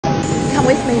come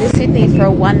with me to Sydney for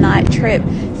a one-night trip.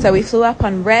 So we flew up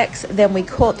on Rex, then we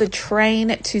caught the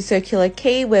train to Circular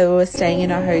Quay where we were staying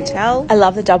in a hotel. I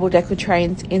love the double-decker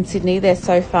trains in Sydney, they're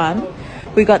so fun.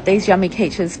 We got these yummy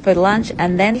quiches for lunch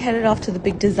and then headed off to the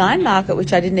big design market,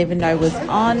 which I didn't even know was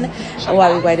on,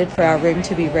 while we waited for our room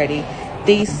to be ready.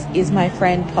 This is my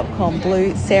friend Popcorn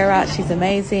Blue, Sarah. She's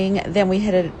amazing. Then we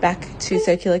headed back to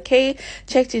Circular Quay,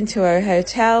 checked into our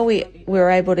hotel. We were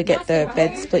able to get the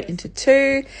bed split into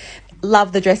two.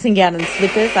 Love the dressing gown and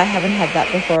slippers. I haven't had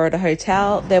that before at a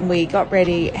hotel. Then we got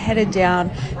ready, headed down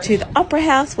to the Opera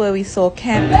House where we saw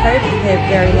Camp Cope, their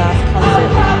very last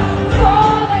concert.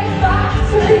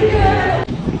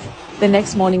 The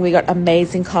next morning we got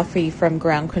amazing coffee from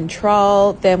Ground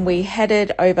Control. Then we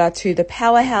headed over to the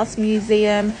Powerhouse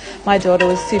Museum. My daughter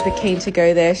was super keen to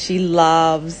go there. She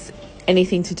loves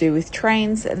anything to do with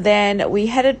trains. Then we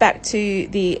headed back to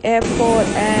the airport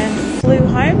and flew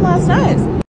home last night.